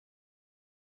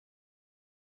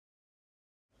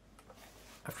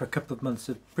after a couple of months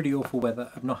of pretty awful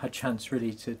weather, I've not had a chance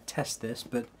really to test this,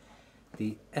 but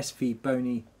the SV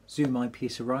Bony Zoom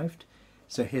Eyepiece arrived.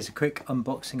 So here's a quick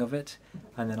unboxing of it,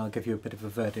 and then I'll give you a bit of a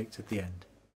verdict at the end.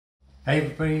 Hey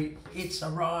everybody, it's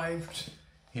arrived!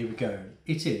 Here we go.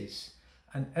 It is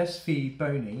an SV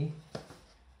Bony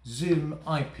Zoom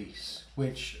Eyepiece,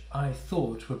 which I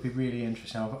thought would be really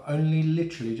interesting. I've only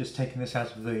literally just taken this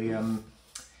out of the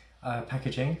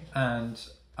packaging, and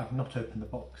I've not opened the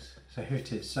box. So here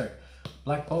it is. So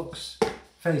black box,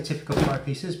 fairly typical of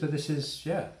eyepieces, but this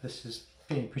is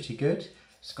being pretty good.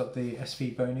 It's got the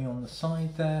SV Bony on the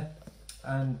side there,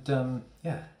 and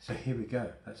yeah, so here we go.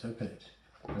 Let's open it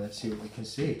and let's see what we can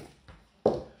see.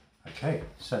 Okay,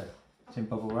 so it's in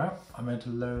bubble wrap. I'm going to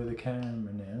lower the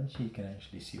camera now so you can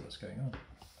actually see what's going on.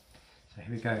 So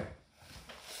here we go.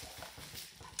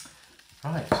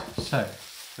 Right, so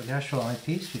for the actual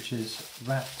eyepiece, which is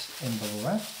wrapped in bubble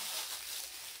wrap,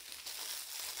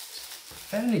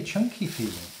 fairly chunky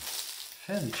feeling,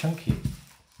 fairly chunky.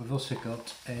 We've also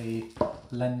got a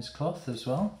lens cloth as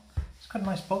well. It's got a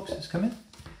nice box that's come in.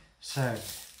 So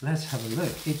let's have a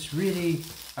look. It's really,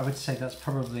 I would say that's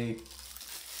probably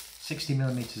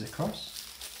 60mm across.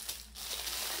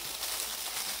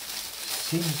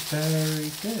 Seems very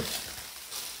good.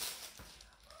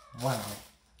 Wow.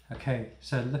 Okay,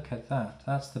 so look at that.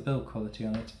 That's the build quality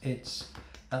on it.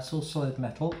 That's all solid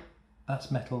metal.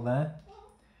 That's metal there.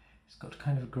 It's got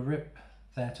kind of a grip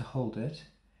there to hold it.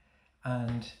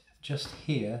 And just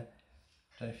here,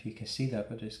 I don't know if you can see that,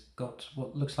 but it's got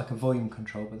what looks like a volume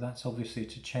control, but that's obviously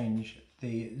to change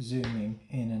the zooming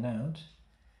in and out,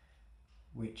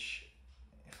 which,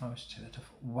 if I was to let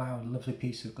off, wow, lovely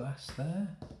piece of glass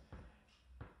there.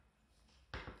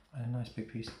 And a nice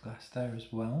big piece of glass there as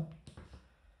well.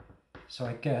 So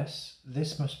I guess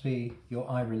this must be your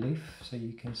eye relief, so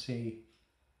you can see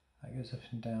that goes up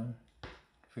and down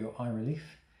for your eye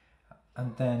relief,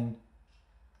 and then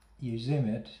you zoom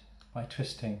it by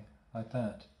twisting like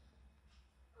that.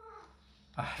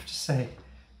 I have to say,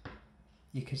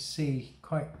 you can see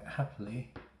quite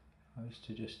happily, if I was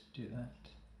to just do that,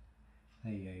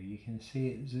 there you go, you can see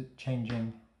it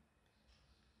changing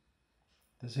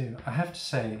the zoom. I have to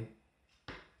say,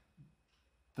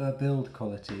 the build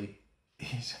quality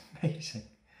is amazing.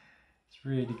 It's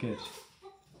really good,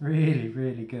 really,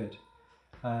 really good.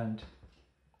 And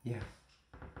yeah,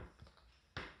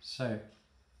 so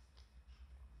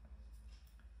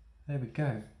there we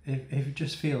go. It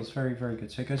just feels very, very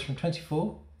good. So it goes from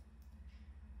 24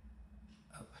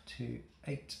 up to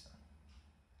 8,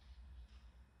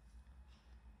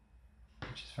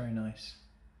 which is very nice.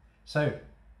 So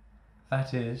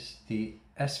that is the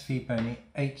SV Bony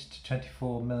 8 to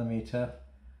 24mm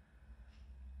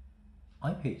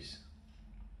eyepiece,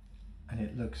 and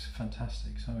it looks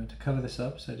fantastic. So I'm going to cover this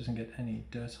up so it doesn't get any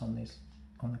dirt on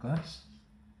the glass.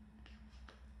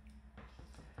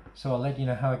 So I'll let you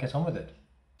know how I get on with it.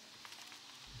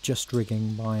 Just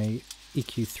rigging my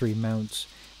EQ3 mount,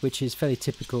 which is fairly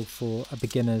typical for a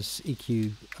beginner's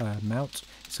EQ mount.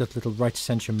 It's got a little right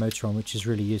ascension motor on, which is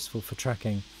really useful for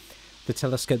tracking. The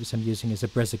telescope that I'm using is a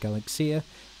Brezza Galaxia,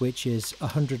 which is a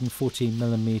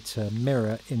 140mm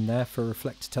mirror in there for a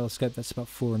reflector telescope. That's about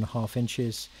 4.5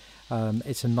 inches.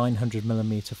 It's a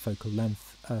 900mm focal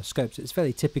length scope, so it's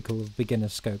fairly typical of a beginner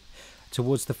scope.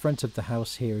 Towards the front of the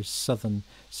house here is southern,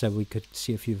 so we could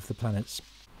see a few of the planets.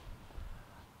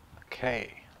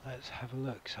 Okay, let's have a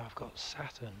look. So I've got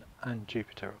Saturn and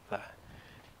Jupiter up there,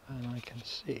 and I can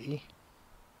see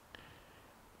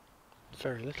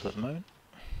very little at the moment.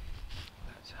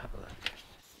 Let's have a look.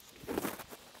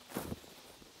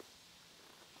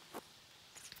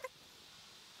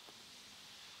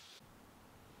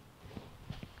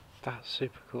 That's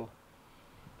super cool.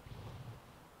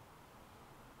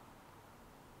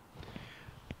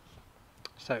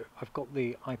 So I've got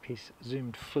the eyepiece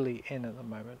zoomed fully in at the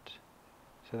moment,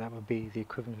 so that would be the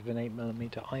equivalent of an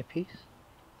 8mm eyepiece,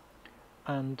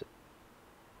 and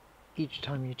each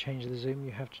time you change the zoom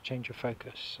you have to change your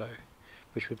focus, so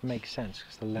which would make sense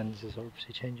because the lens is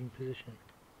obviously changing position.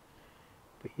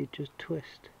 But you just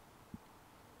twist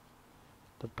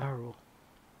the barrel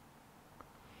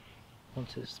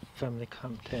once it's firmly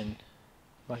clamped in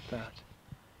like that,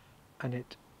 and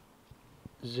it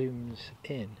zooms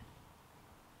in.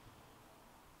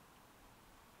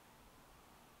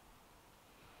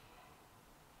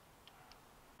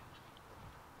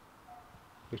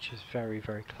 Which is very,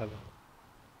 very clever.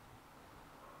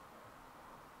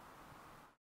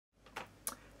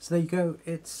 So there you go.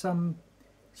 It's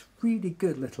really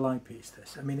good little eyepiece,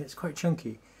 this. I mean, it's quite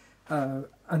chunky, and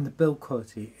the build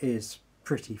quality is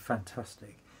pretty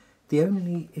fantastic. The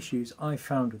only issues I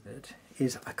found with it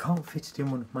is I can't fit it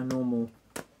in one of my normal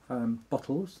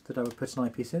bottles that I would put an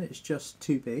eyepiece in. It's just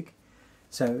too big,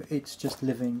 so it's just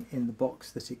living in the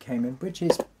box that it came in, which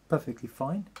is perfectly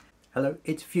fine. Hello,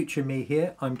 it's future me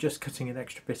here. I'm just cutting an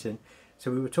extra bit in. So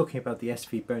we were talking about the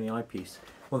SV Bony eyepiece.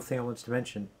 One thing I wanted to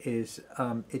mention is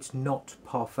it's not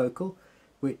parfocal,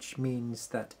 which means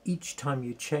that each time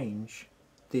you change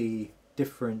the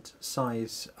different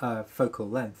size focal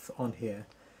length on here,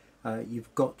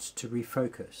 you've got to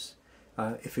refocus.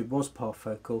 If it was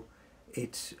parfocal,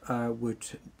 it would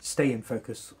stay in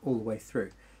focus all the way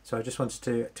through. So I just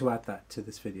wanted to add that to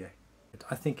this video.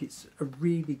 I think it's a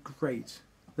really great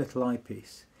little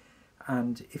eyepiece,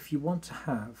 and if you want to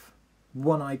have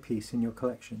one eyepiece in your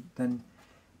collection, then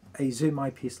a Zoom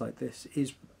eyepiece like this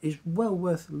is well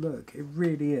worth a look. It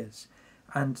really is,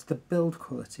 and the build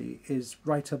quality is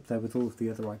right up there with all of the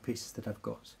other eyepieces that I've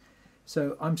got.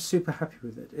 So I'm super happy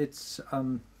with it. It's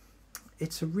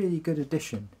a really good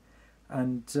addition,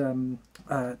 and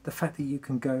the fact that you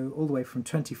can go all the way from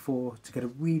 24 to get a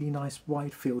really nice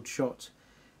wide field shot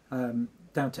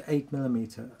down to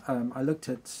 8mm. I looked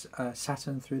at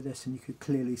Saturn through this, and you could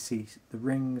clearly see the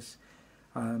rings,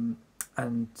 and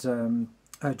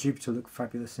Jupiter looked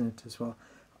fabulous in it as well.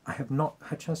 I have not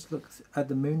had a chance to look at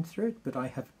the moon through it, but I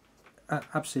have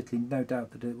absolutely no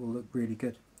doubt that it will look really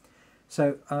good.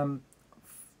 So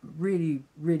really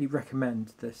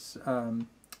recommend this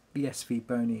the SV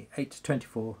Bony 8 to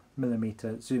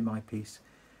 24mm Zoom eyepiece.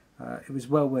 It was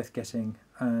well worth getting,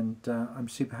 and I'm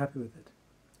super happy with it.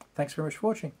 Thanks very much for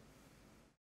watching.